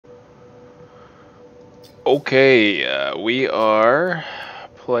Okay, we are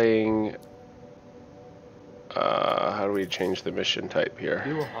playing. How do we change the mission type here?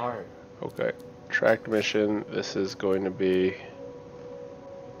 Do hard. Okay, tracked mission. This is going to be.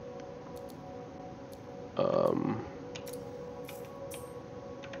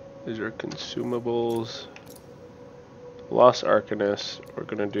 These are consumables. Lost Arcanist. We're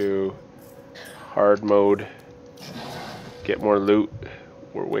gonna do hard mode. Get more loot.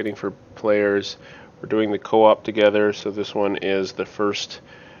 We're waiting for players. We're doing the co-op together, so this one is the first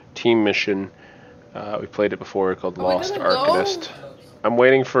team mission. We played it before, called Lost Arcanist. I'm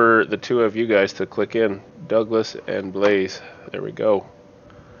waiting for the two of you guys to click in, Douglas and Blaze. There we go.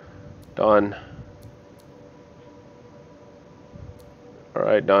 Done. All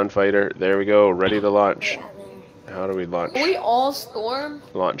right, Dawn Fighter. There we go. Ready to launch. How do we launch? Are we all storm?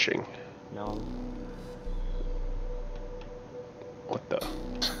 Launching. No. What the?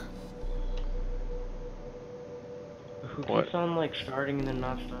 Who What? keeps on like starting and then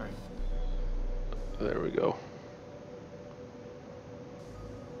not starting? There we go.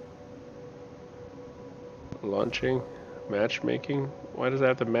 Launching. Matchmaking. Why does that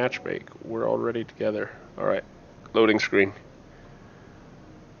have to matchmake? We're already together. All right. Loading screen.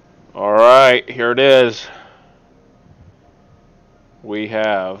 All right. Here it is. We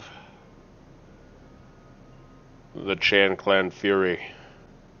have the TheChanClan Fury.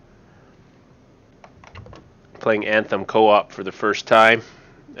 Playing Anthem co-op for the first time.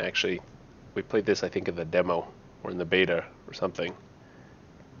 Actually, we played this I think in the demo or in the beta or something.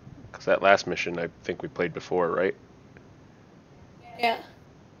 Because that last mission I think we played before, right? Yeah.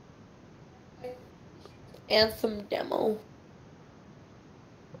 Anthem demo.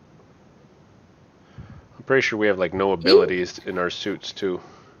 I'm pretty sure we have like no abilities in our suits too.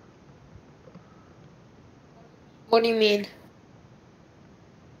 What do you mean?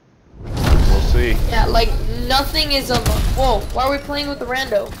 We'll see. Yeah, like nothing is on the. Whoa, why are we playing with the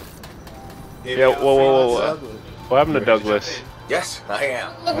rando? Yeah, whoa. What happened to Douglas? Yes, I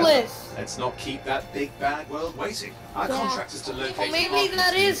am. Douglas! Let's not keep that big bad world waiting. Our contract is to locate. Well, maybe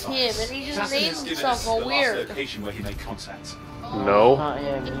that is him, and he just named himself all weird. Location where he made contact. No. Not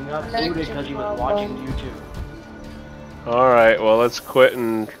him. He got booted because he was watching YouTube. Alright, well let's quit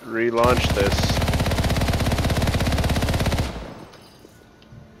and relaunch this.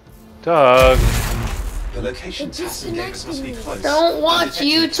 Doug! The location testing gamers must be close. Don't watch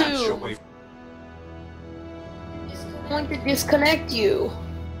YouTube. YouTube! It's going to disconnect you.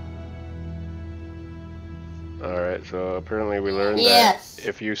 Alright, so apparently we learned Yes. that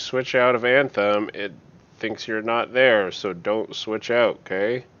if you switch out of Anthem, it thinks you're not there, so don't switch out,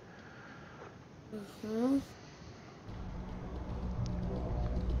 okay? Mm-hmm.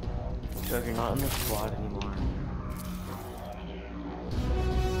 Doug, you're not in the squad anymore.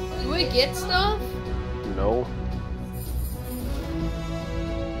 Do we get stuff? No.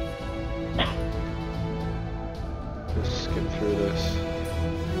 Just skip through this.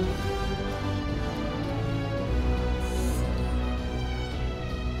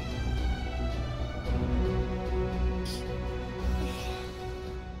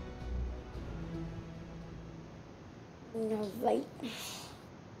 No, right.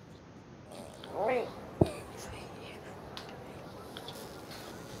 Right.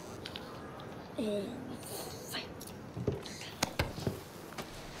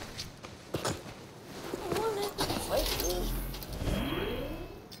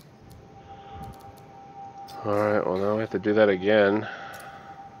 Alright, well now we have to do that again.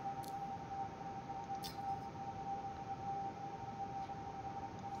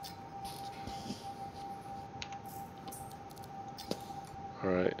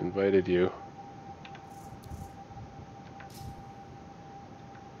 Alright, invited you.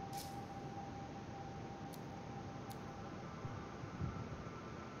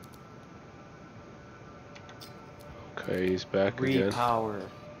 Okay, he's back again. Repower.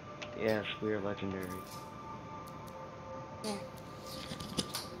 Yes, we are legendary. Yeah.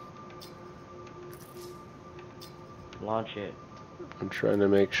 Launch it. I'm trying to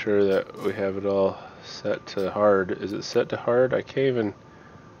make sure that we have it all set to hard. Is it set to hard? I can't even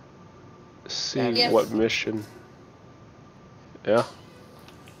see Yes. what mission. Yeah?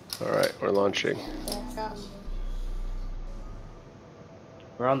 Alright, we're launching.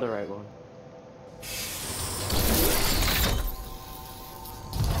 We're on the right one.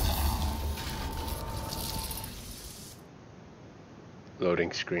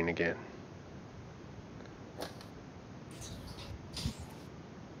 Loading screen again.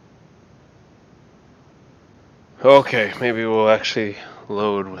 Okay, maybe we'll actually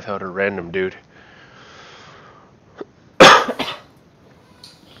load without a random dude.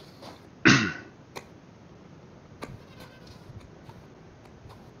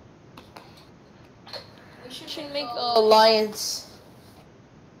 should make an alliance.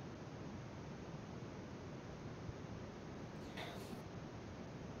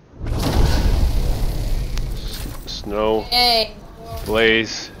 Snow, Hey.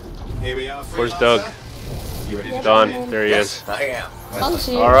 Blaze. Here we are. Where's Doug? You ready? Yeah. Done. There he is. I am. I'll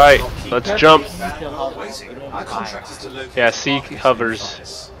see. All right, let's jump. Our contract is to locate Yeah, see Arcanist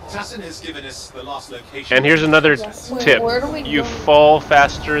hovers. Tassin has given us the last location. And here's another Wait, tip: where do we you go? fall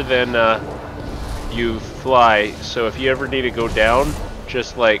faster than you fly. So if you ever need to go down,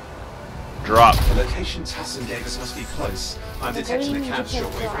 just like drop. The location Tassin gave us must be close. I'm detecting a camp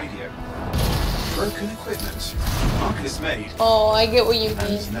shortwave radio. Broken equipment. Arcanist made. Oh, I get what you mean.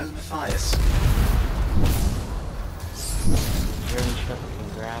 And no Matthias. Really stuff I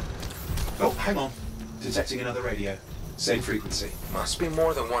can grab. Oh, hang on. Detecting another radio. Same frequency. Must be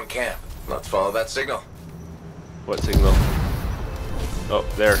more than one camp. Let's follow that signal. What signal? Oh,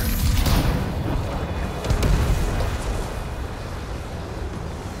 there.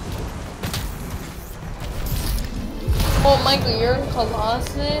 Oh, Michael, you're in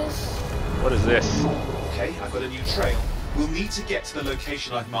Colossus? What is this? Okay, I've got a new trail. We'll need to get to the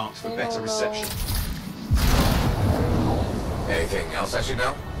location I've marked for I better don't reception. Anything else I should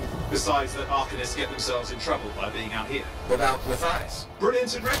know? Besides that Arcanists get themselves in trouble by being out here. Without Matthias.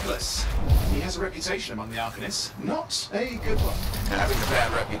 Brilliant and reckless. He has a reputation among the Arcanists. Not a good one. Having a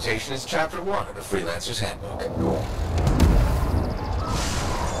bad reputation is chapter 1 of the Freelancer's Handbook.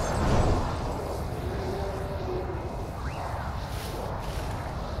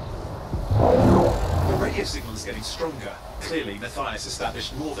 The radio signal is getting stronger. Clearly, Matthias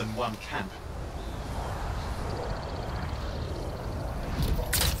established more than one camp.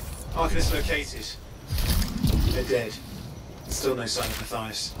 Arcanist located. They're dead. Still no sign of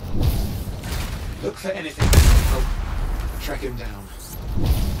Matthias. Look for anything that can help track him down.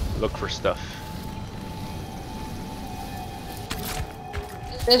 Look for stuff.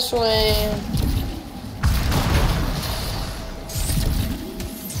 This way.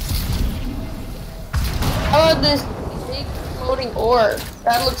 How about this big floating orb?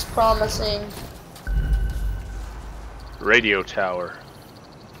 That looks promising. Radio tower.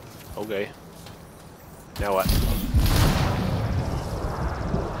 Okay. Now what?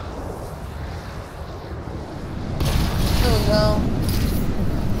 There we go.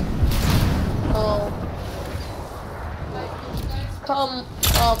 Oh. Come,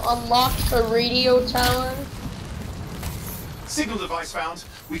 unlock the radio tower. Signal device found.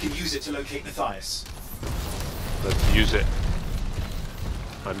 We can use it to locate Matthias. Let's use it.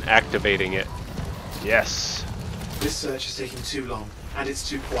 I'm activating it. Yes. This search is taking too long, and it's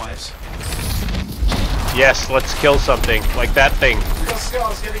too quiet. Yes, let's kill something. Like that thing. We've got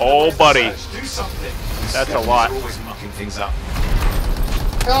scars getting Oh, in the way buddy. of the search. Do something. That's a Skeletons lot. are always mucking things up.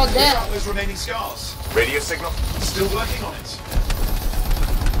 They're all Pick dead. up those remaining scars. Radio signal? Still working on it.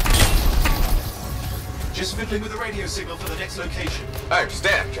 Just fiddling with the radio signal for the next location. I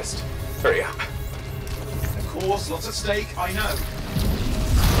understand. Just hurry up. Of course, lots at stake, I know.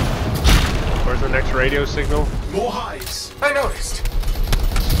 Where's the next radio signal? More hives. I noticed.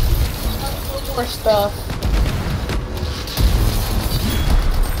 More stuff.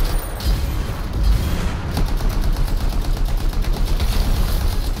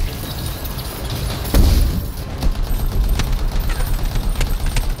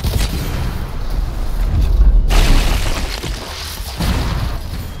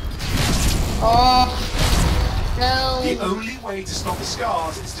 Oh, no. The only way to stop the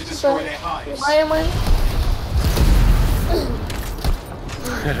scars is to destroy their hives. Why am I?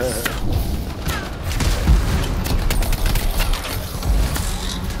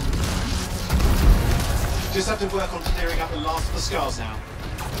 Just have to work on clearing up the last of the scars now.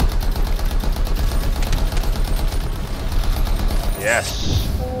 Yes.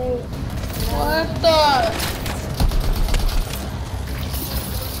 What the?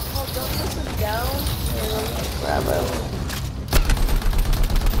 Oh, don't this is down. Here, let me grab it.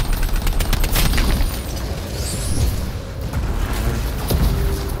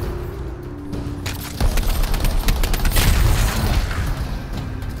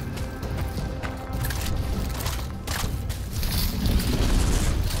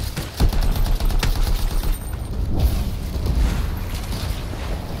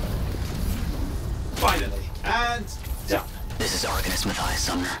 Finally. And done. This is Arcanist Matthias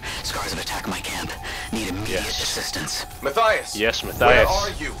Sumner. Scars have attacked my camp. Need immediate Yes. assistance. Matthias. Yes, Matthias. Where are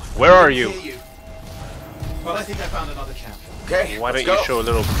you? Where are Hear you? you. Well, I think I found another camp. Okay. Why let's don't you go. show a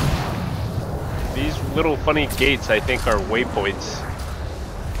little... These little funny gates, I think, are waypoints.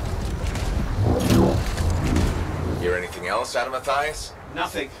 Hear anything else out of Matthias?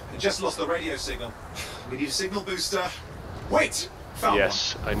 Nothing. I just lost the radio signal. We need a signal booster. Wait! Found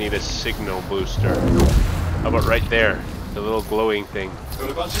Yes, I need a signal booster. How about right there? The little glowing thing. one.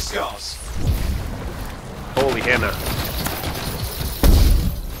 Got a bunch of scars. Holy Hannah.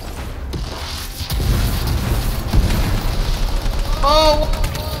 Oh,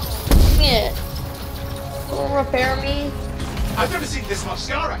 dang it. Don't repair me. I've never seen this much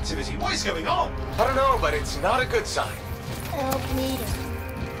scar activity. What is going on? I don't know, but it's not a good sign. Help me.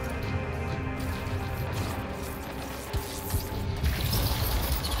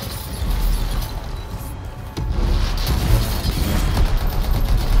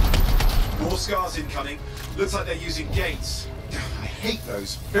 More scars incoming. Looks like they're using gates. I hate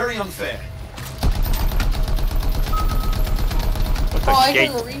those. Very unfair. What's Oh, a I gate?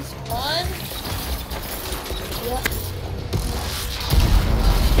 can respawn? Yep.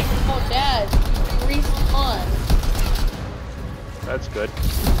 Oh, Dad, you can respawn. That's good.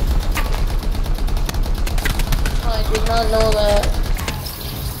 Oh, I did not know that.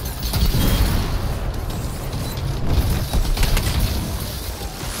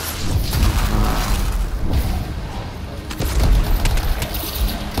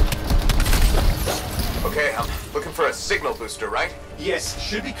 Okay, I'm looking for a signal booster, right? Yes,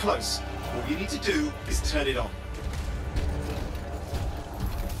 should be close. All you need to do is turn it on.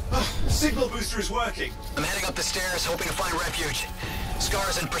 Signal booster is working. I'm heading up the stairs, hoping to find refuge.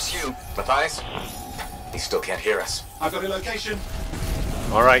 Scars in pursuit. Matthias? He still can't hear us. I've got a location.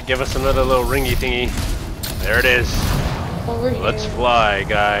 Alright, give us another little ringy thingy. There it is. Over here. Let's fly,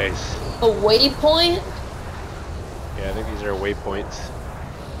 guys. A waypoint? Yeah, I think these are waypoints.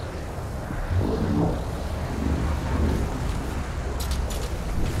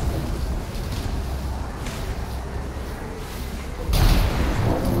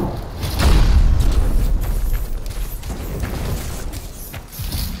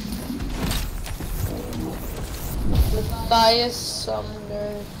 Matthias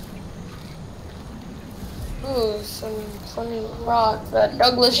Sumner. Ooh, some funny rock that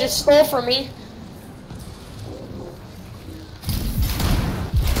Douglas just stole from me.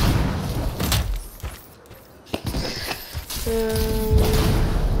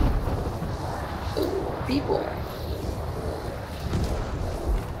 Ooh, people.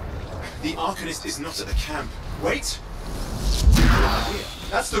 The Arcanist is not at the camp. Wait!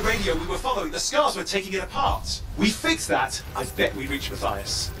 That's the radio we were following. The scars were taking it apart. We fixed that. I bet we reach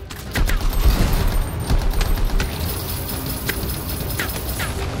Matthias.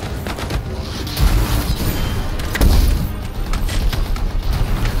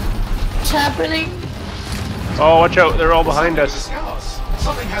 What's happening? Oh, watch out, they're all behind The us. scars.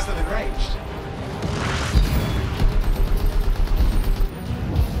 Something has them enraged.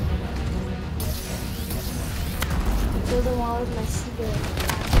 Build a wall with my cigarette.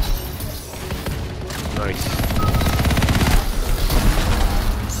 Nice.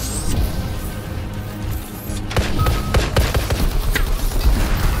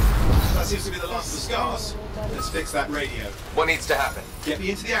 That seems to be the last of the scars. Let's fix that radio. What needs to happen? Get me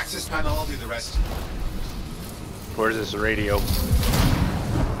into the access panel. I'll do the rest. Where's this radio?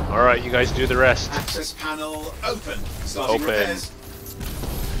 Alright, you guys do the rest. Access panel open. Starting Open. repairs.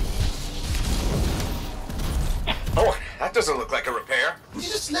 Oh, that doesn't look like a repair. Would you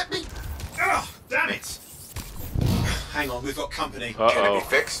just let me? Ugh, damn it! Hang on, we've got company. Can it Uh-oh. be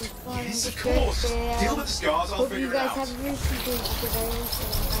fixed? Yes, of course. Deal with the scars. I'll Hope figure you it guys out. have your secrets because I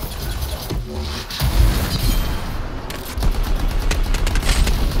understand.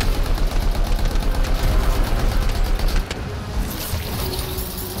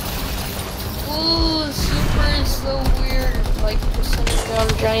 Ooh, super is so weird. Like, just sitting down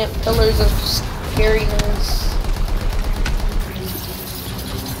giant pillars of scariness.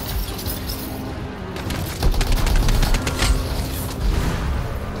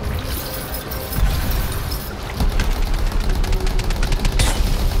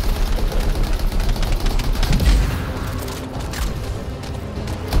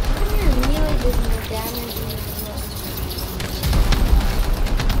 Your melee does more damage than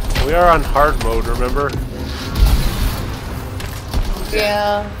your We are on hard mode, remember?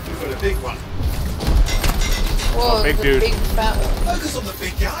 Yeah. We've got a big one. Whoa, big the dude. big fat one. Focus on the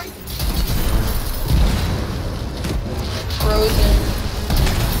big guy. Frozen.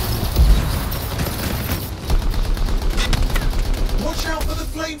 Watch out for the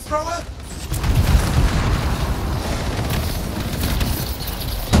flamethrower.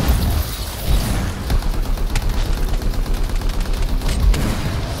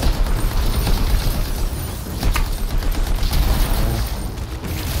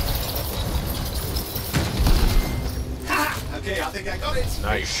 Ha! Okay, I think I got it.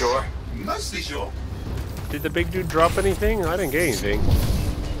 Are you sure? Mostly sure. Did the big dude drop anything? I didn't get anything.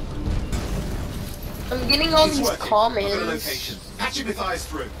 I'm getting all It's these working. I've got a comments. location. Patching Matthias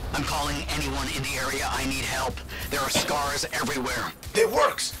through. I'm calling anyone in the area. I need help. There are scars everywhere. It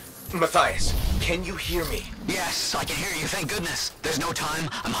works! Matthias, can you hear me? Yes, I can hear you, thank goodness. There's no time.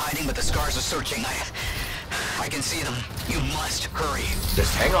 I'm hiding, but the scars are searching. I can see them. You must hurry.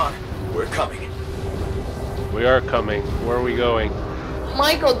 Just hang on. We're coming. We are coming. Where are we going?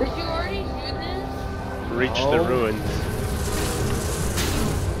 Michael, did you already do this? Reach the ruins.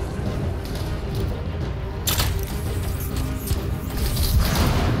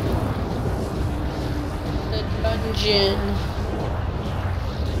 The dungeon.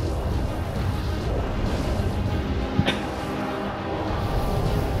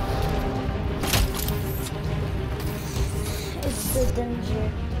 It's the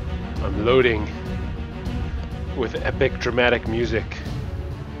dungeon. I'm loading with epic dramatic music.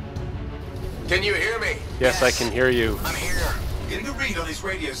 Can you hear me? Yes, I can hear you. I'm here. Getting a read on his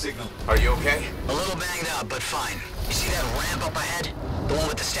radio signal. Are you okay? A little banged up, but fine. You see that ramp up ahead? The one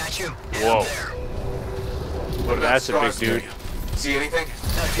with the statue? Head Whoa. up there. Well, that's a big Scars dude. near you. See anything?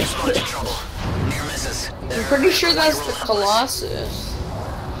 That few spots in trouble. Near misses. I'm pretty sure that's the Colossus.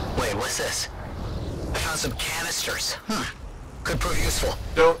 Wait, what's this? I found some canisters. Could prove useful.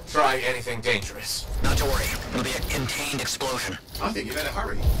 Don't try anything dangerous. Not to worry. It'll be a contained explosion. I think you better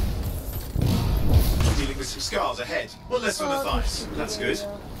hurry. Dealing with some scars ahead. Well, less for Matthias. That's good.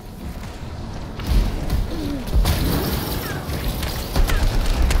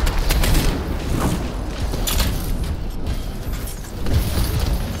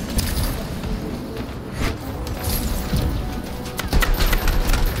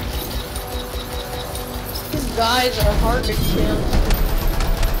 These guys are hard to kill.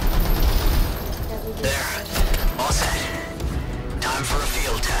 There. All set. Time for a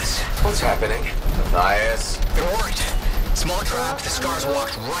field test. What's happening? Matthias? It worked. Small trap, the scars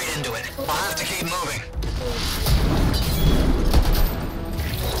walked right into it. I'll have to keep moving.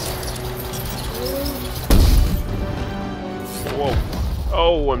 Whoa.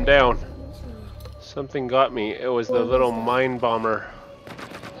 Oh, I'm down. Something got me. It was the little mine bomber.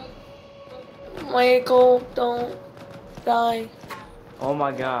 Michael, don't die. Oh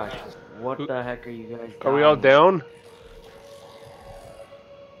my gosh. What the heck are you guys doing? Are we all down?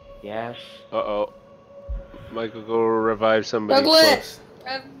 Yes. Uh-oh. Michael, go revive somebody Douglas!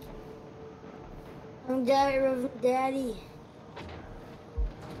 I'm Daddy. close.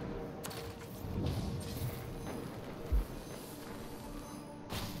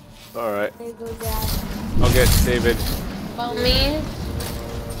 Alright. There you go, Dad. I'll get David. About me?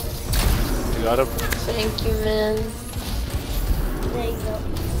 You got him? Thank you, man. There you go.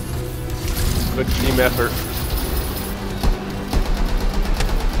 Good team effort.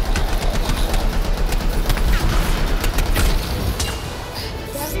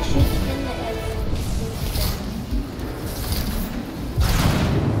 You have to shoot in the head.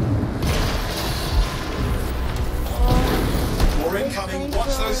 More incoming.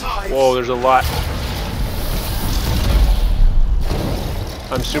 Watch those hives. Whoa, there's a lot.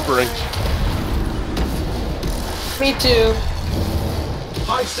 I'm supering. Me too.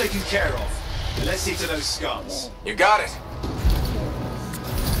 Hives taken care of. Let's see to those scars. You got it.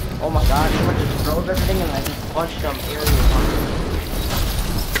 Oh my god, someone just froze everything and I just punched some areas on them.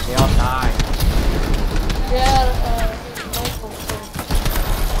 They all died. Yeah, Michael.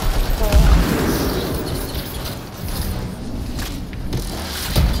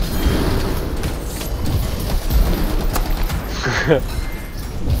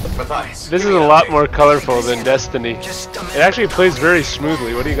 Matthias. This is give a me an lot update. more colorful than Destiny. Just a minute. It actually plays very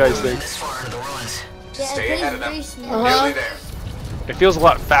smoothly. What do you guys think? This far into the ruins. Yeah, Stay it ahead of plays them. very smooth. Nearly there. It feels a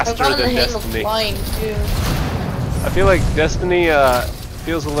lot I faster found the than hang of Destiny. flying too. I feel like Destiny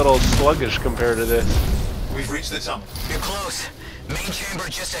feels a little sluggish compared to this. We've reached the tunnel. You're close. Main chamber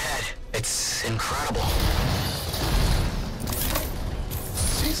just ahead. It's incredible.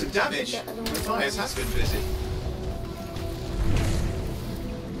 Seen some damage. Matthias has been busy.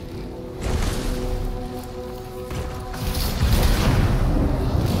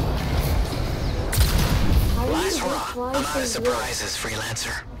 How do Last you hurrah. fly I'm out of so good? surprises,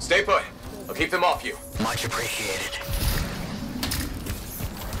 freelancer. Stay put. I'll keep them off you. Much appreciated.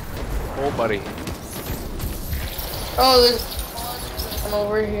 Oh, buddy. Oh, there's one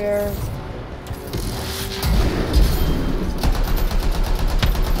over here.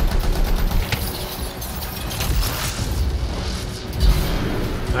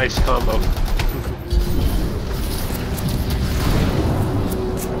 Nice combo.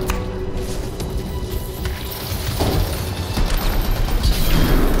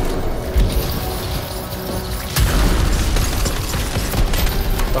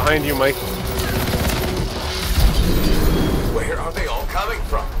 behind you, Mike. Where are they all coming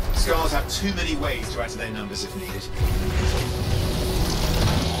from? Scars have too many ways to add to their numbers if needed.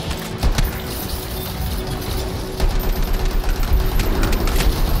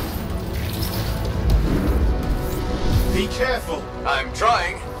 Be careful! I'm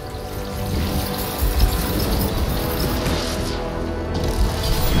trying.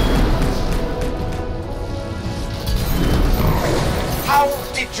 How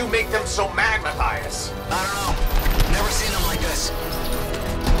did you make them so mad, Matthias? I don't know. Never seen them like this.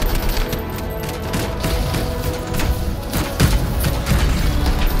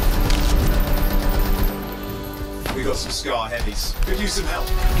 We got some Scar heavies. Could use some help.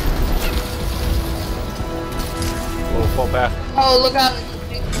 We'll fall back. Oh, look out.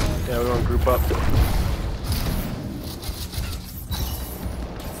 Yeah, we're gonna group up.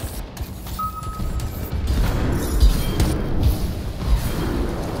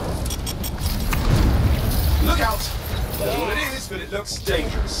 Look out! That's what it is, but it looks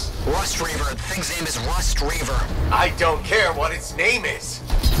dangerous. Rust Reaver. The thing's name is Rust Reaver. I don't care what its name is.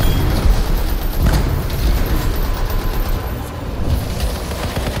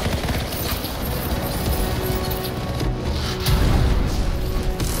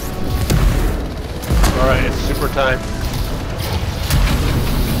 Alright, it's super time.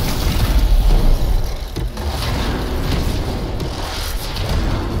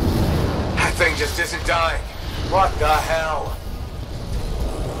 That thing just isn't dying. What the hell?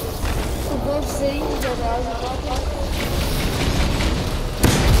 So both cities are rising.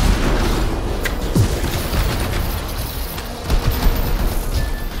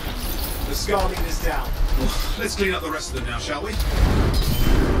 The Scar leader's down. Let's clean up the rest of them now, shall we?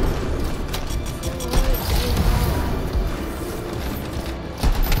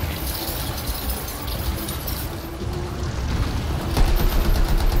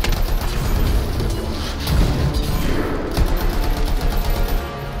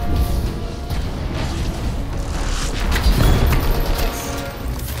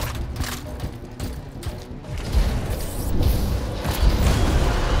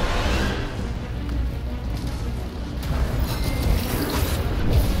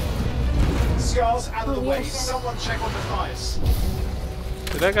 Scars out of the way. Someone check on Matthias.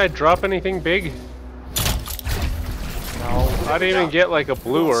 Did that guy drop anything big? No. I didn't even get like a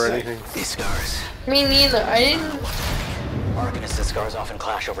blue or anything. These scars. Me neither. I didn't. Arcanist and scars often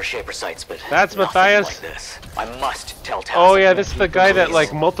clash over shaper sites, but That's nothing Matthias? like this. I must tell Taz. Oh yeah, this is the guy that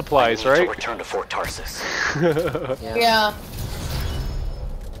like I multiplies, need right? to return to Fort Tarsus. Yeah.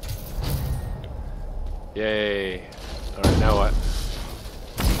 Yay. Alright, now what?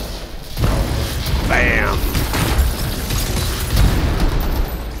 Bam!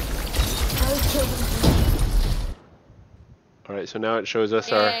 Alright, so now it shows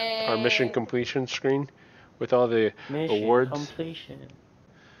us our mission completion screen with all the Mission awards. completion.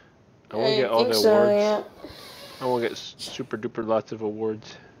 I want to get all the think so, awards. yeah. I want to get super duper lots of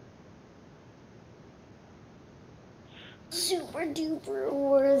awards. Super duper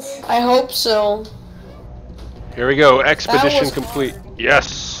awards. I hope so. Here we go, expedition was complete.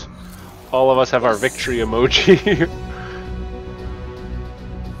 Yes! All of us have our victory emoji.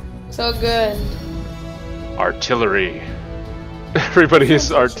 So good. Artillery. Everybody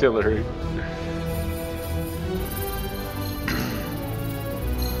is artillery.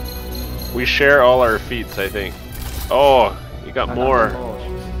 We share all our feats, I think. Oh, you got more.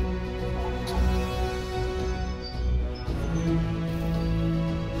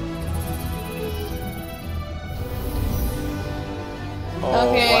 Oh,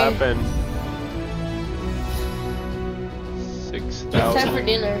 Okay. what happened? It's time for 6,000.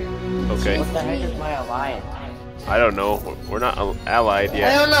 dinner. Okay. What the heck is my alliance? I don't know. We're not allied I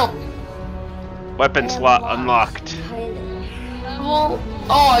yet. don't know. Weapon slot unlocked. Level.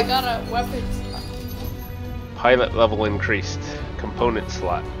 Oh, I got a weapon. Pilot level increased. Component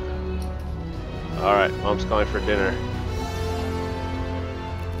slot. Alright, Mom's calling for dinner.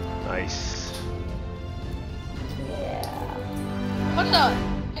 Nice. What the?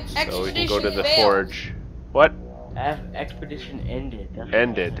 So we can go to the failed. forge. What? Expedition ended. That's what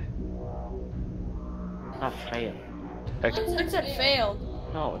Ended. Not failed. It said failed.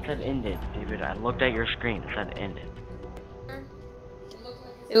 No, it said ended, David. I looked at your screen. It said ended.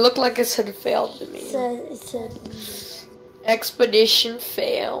 It looked like it said failed to me. It said Expedition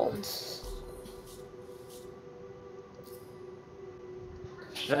failed.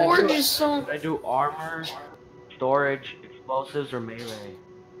 Forge is so. Should I do armor, storage, explosives, or melee?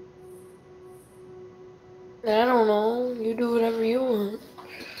 I don't know. You do whatever you want.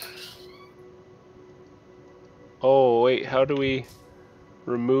 Oh, wait, how do we...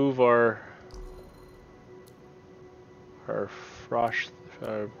 remove our frost,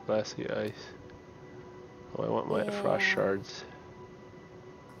 our glassy ice. Oh, I want my frost shards.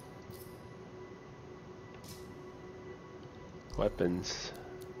 Weapons.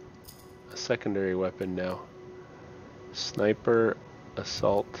 A secondary weapon now. Sniper,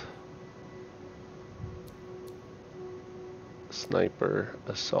 assault. Sniper,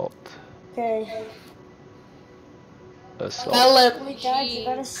 assault. Okay. Assault. Wait, Dad, you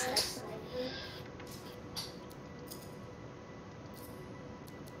gotta s-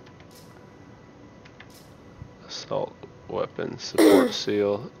 Assault weapon, support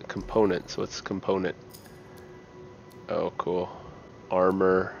seal, components. What's component? Oh, cool.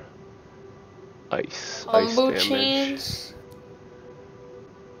 Armor, ice Combo damage, chains.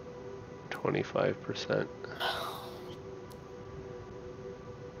 25%.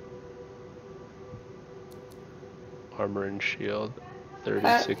 Armor and shield,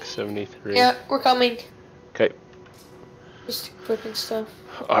 3673. Yeah, we're coming. Okay. Just equipping stuff.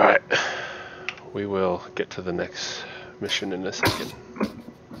 All right. We will get to the next mission in a second.